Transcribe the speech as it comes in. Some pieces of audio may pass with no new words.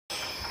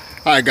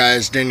Hi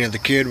guys, Daniel the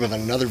Kid with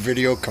another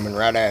video coming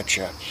right at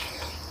you.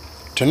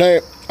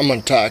 Tonight I'm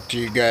going to talk to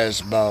you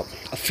guys about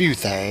a few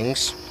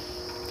things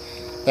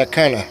that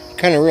kind of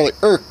really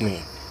irk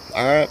me.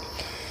 Alright?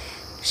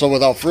 So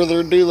without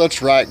further ado,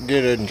 let's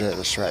get into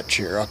this right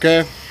here,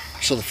 okay?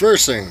 So the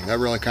first thing that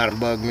really kind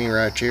of bugged me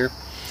right here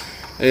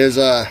is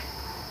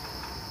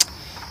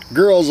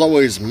girls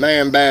always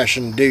man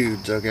bashing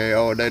dudes, okay?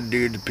 Oh, that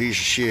dude's a piece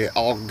of shit.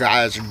 All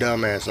guys are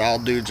dumbass. All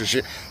dudes are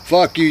shit.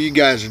 Fuck you, you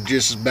guys are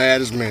just as bad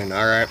as men,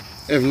 alright?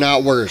 If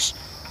not worse.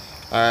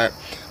 Alright?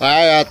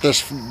 I got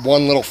this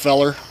one little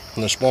feller,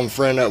 this one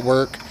friend at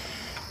work,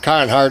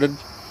 kind-hearted,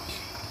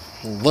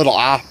 little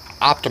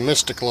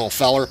optimistic little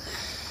feller.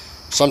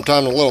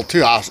 Sometimes a little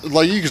too,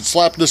 like you could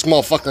slap this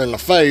motherfucker in the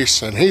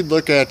face and he'd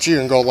look at you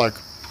and go like,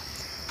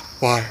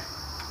 why,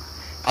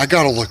 I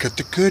gotta look at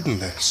the good in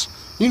this.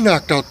 You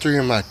knocked out 3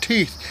 of my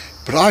teeth,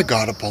 but I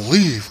gotta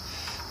believe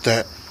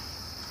that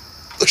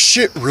the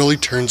shit really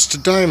turns to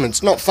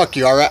diamonds. No, fuck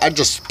you, alright? I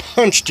just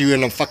punched you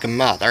in the fucking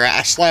mouth, alright?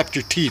 I slapped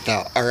your teeth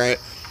out, alright?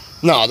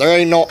 No, there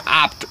ain't no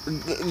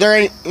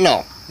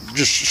no.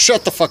 Just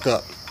shut the fuck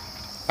up,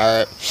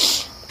 alright?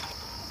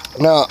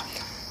 Now,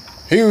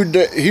 he was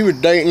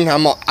dating,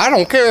 I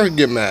don't care if you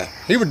get mad.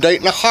 He was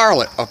dating a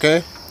harlot,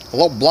 okay? A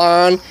little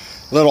blonde,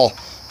 little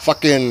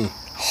fucking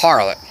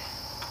harlot.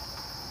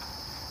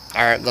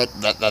 Alright,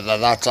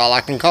 that's all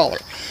I can call her.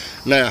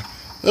 Now,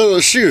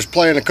 she was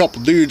playing a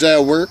couple dudes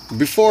at work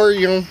before,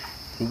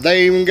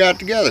 they even got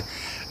together.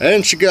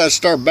 And she got to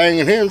start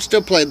banging him,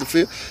 still played the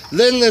field.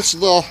 Then this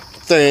little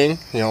thing,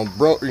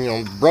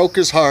 broke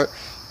his heart,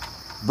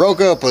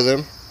 broke up with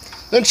him.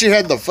 Then she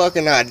had the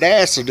fucking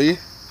audacity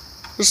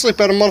to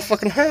sleep at a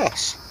motherfucking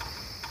house.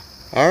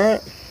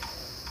 Alright?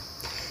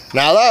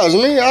 Now that was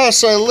me, I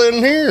settled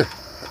in here.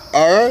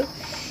 Alright?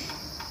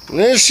 And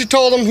then she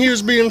told him he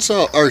was being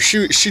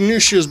she knew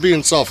she was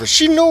being selfish.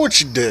 She knew what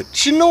she did.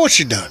 She knew what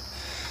she done.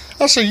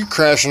 I said, you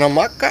crashing at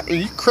my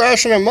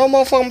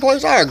motherfucking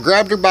place? I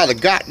grabbed her by the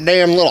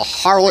goddamn little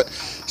harlot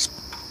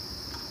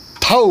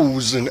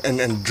toes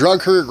and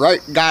drug her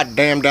right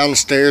goddamn down the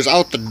stairs,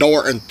 out the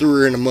door, and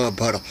threw her in a mud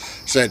puddle.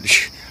 Said,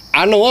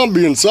 I know I'm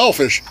being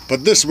selfish,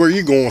 but this is where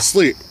you gonna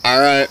sleep,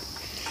 alright?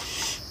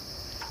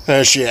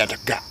 And she had the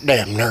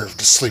goddamn nerve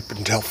to sleep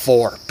until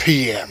 4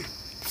 p.m.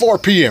 4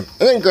 p.m.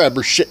 and then grab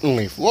her shit and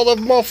leave. Well, the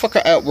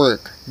motherfucker at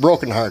work,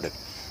 brokenhearted.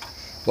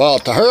 Well,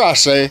 to her I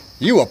say,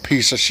 you a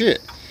piece of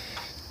shit.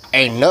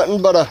 Ain't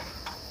nothing but a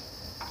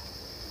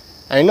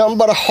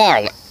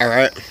harlot,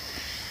 alright?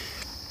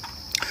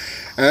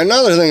 And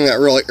another thing that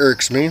really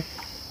irks me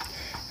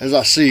is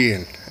I see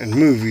in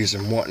movies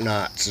and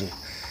whatnots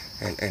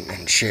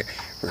and shit,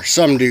 where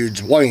some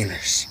dudes'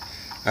 wieners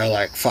are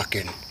like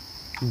fucking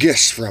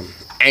gifts from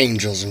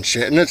angels and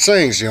shit, and it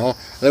sings,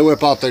 they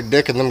whip out their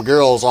dick and them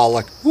girls all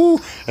like,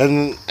 whoo,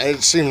 and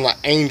it seems like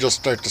angels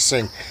start to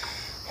sing,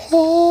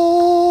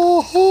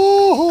 ho,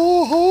 ho,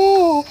 ho,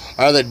 ho,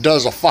 or that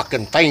does a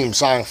fucking theme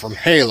song from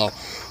Halo,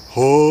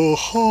 ho,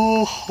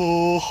 ho,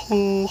 ho,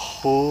 ho,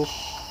 ho,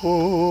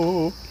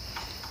 ho.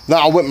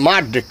 Now I whip my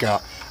dick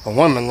out, and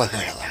women look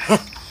at it like, huh,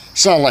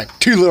 sound like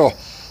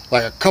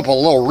a couple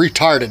of little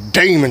retarded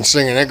demons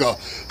singing. They go,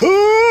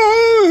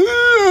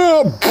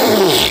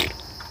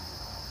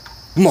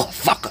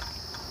 motherfucker.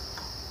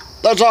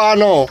 That's all I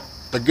know.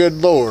 The good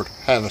Lord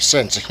have a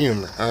sense of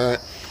humor, alright?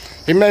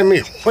 He made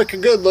me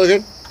wicked good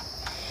looking.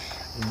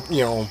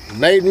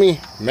 Made me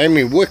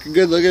wicked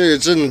good looking.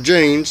 It's in the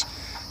genes.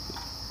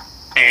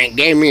 And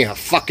gave me a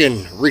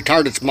fucking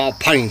retarded small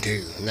pain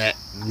too. And that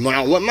when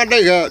I whip my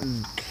dick out,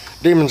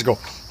 demons go,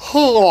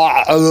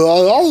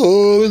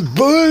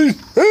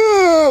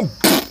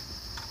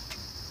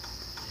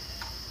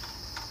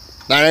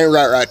 that ain't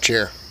right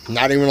here.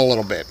 Not even a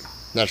little bit.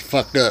 That's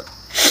fucked up.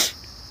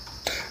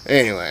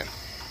 Anyway,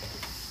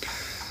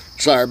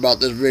 sorry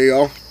about this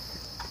video.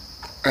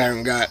 I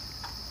haven't got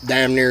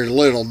damn near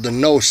little to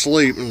no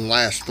sleep in the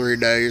last 3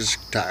 days.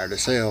 Tired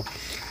as hell.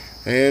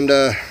 And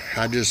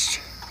I just,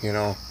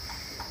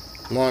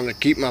 wanted to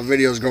keep my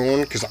videos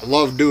going because I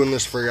love doing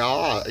this for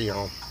y'all.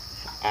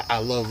 I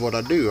love what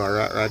I do,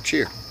 alright, right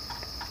here.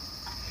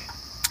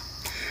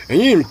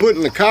 And you can put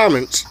in the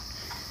comments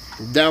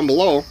down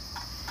below,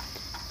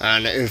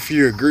 and if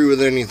you agree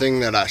with anything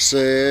that I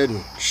said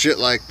and shit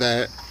like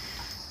that,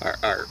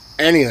 or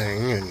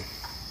anything, and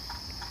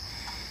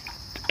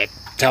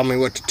tell me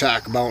what to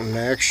talk about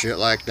next, shit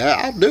like that,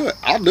 I'll do it.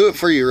 I'll do it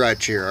for you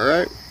right here,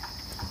 alright?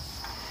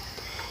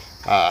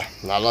 I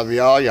love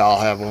y'all. Y'all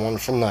have a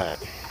wonderful night.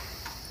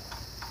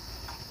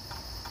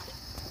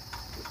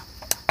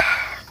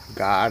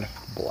 God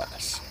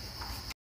bless.